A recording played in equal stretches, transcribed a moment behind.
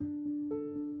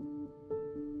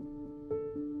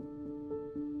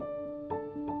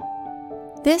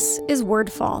This is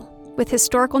Wordfall, with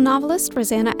historical novelist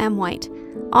Rosanna M. White,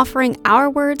 offering our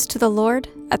words to the Lord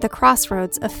at the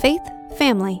crossroads of faith,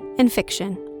 family, and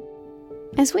fiction.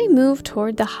 As we move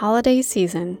toward the holiday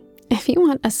season, if you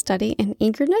want a study in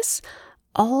eagerness,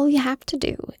 all you have to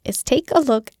do is take a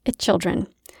look at children.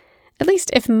 At least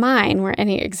if mine were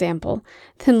any example,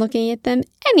 then looking at them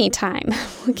any time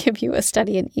will give you a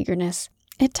study in eagerness.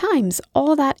 At times,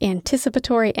 all that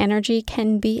anticipatory energy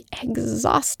can be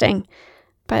exhausting,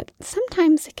 but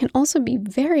sometimes it can also be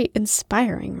very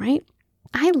inspiring, right?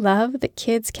 I love that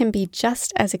kids can be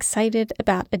just as excited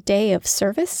about a day of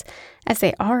service as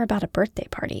they are about a birthday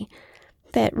party.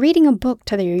 That reading a book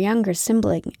to their younger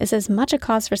sibling is as much a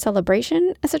cause for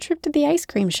celebration as a trip to the ice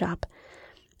cream shop.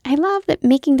 I love that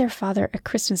making their father a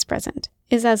Christmas present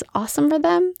is as awesome for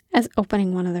them as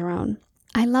opening one of their own.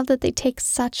 I love that they take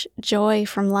such joy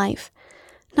from life,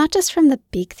 not just from the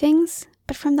big things,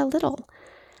 but from the little.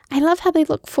 I love how they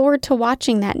look forward to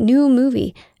watching that new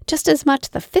movie just as much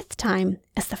the fifth time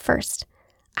as the first.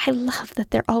 I love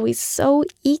that they're always so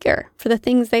eager for the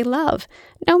things they love,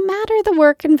 no matter the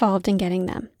work involved in getting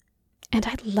them. And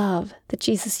I love that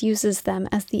Jesus uses them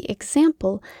as the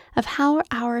example of how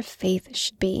our faith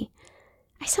should be.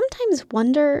 I sometimes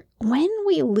wonder when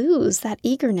we lose that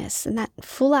eagerness and that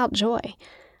full-out joy.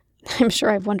 I'm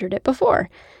sure I've wondered it before.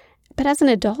 But as an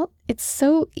adult, it's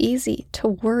so easy to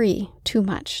worry too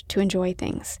much to enjoy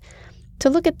things. To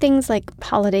look at things like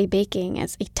holiday baking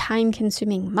as a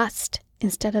time-consuming must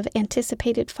instead of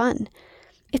anticipated fun.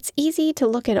 It's easy to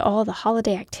look at all the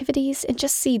holiday activities and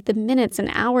just see the minutes and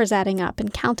hours adding up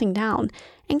and counting down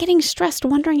and getting stressed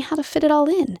wondering how to fit it all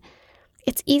in.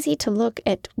 It's easy to look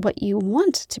at what you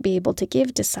want to be able to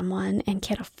give to someone and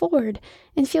can't afford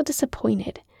and feel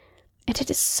disappointed. And it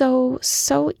is so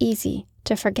easy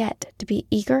to forget to be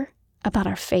eager about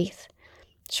our faith.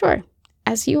 Sure,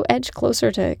 as you edge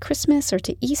closer to Christmas or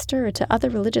to Easter or to other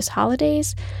religious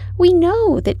holidays, we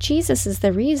know that Jesus is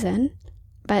the reason,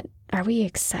 but are we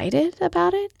excited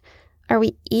about it? Are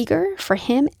we eager for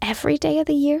him every day of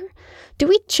the year? Do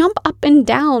we jump up and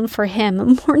down for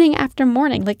him morning after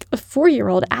morning like a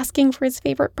 4-year-old asking for his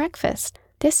favorite breakfast?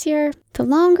 This year, the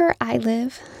longer I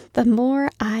live, the more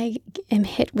I am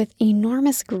hit with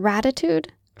enormous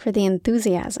gratitude for the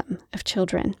enthusiasm of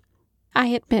children. I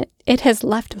admit it has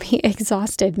left me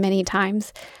exhausted many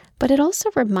times, but it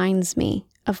also reminds me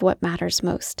of what matters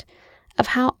most, of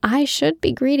how I should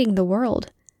be greeting the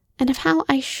world, and of how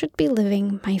I should be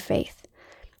living my faith.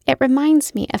 It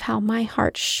reminds me of how my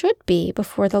heart should be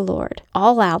before the Lord,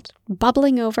 all out,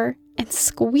 bubbling over, and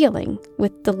squealing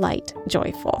with delight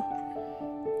joyful.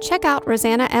 Check out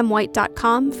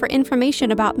RosannaMWhite.com for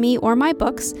information about me or my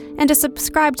books and to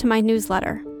subscribe to my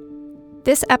newsletter.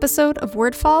 This episode of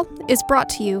Wordfall is brought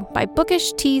to you by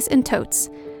Bookish Tees and Totes,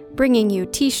 bringing you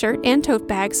t-shirt and tote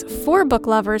bags for book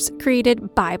lovers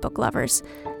created by book lovers.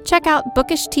 Check out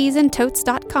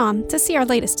bookishteesandtotes.com to see our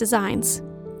latest designs.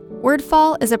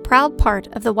 Wordfall is a proud part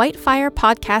of the Whitefire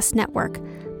Podcast Network.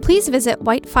 Please visit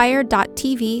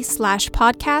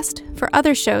whitefire.tv/podcast for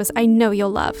other shows I know you'll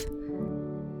love.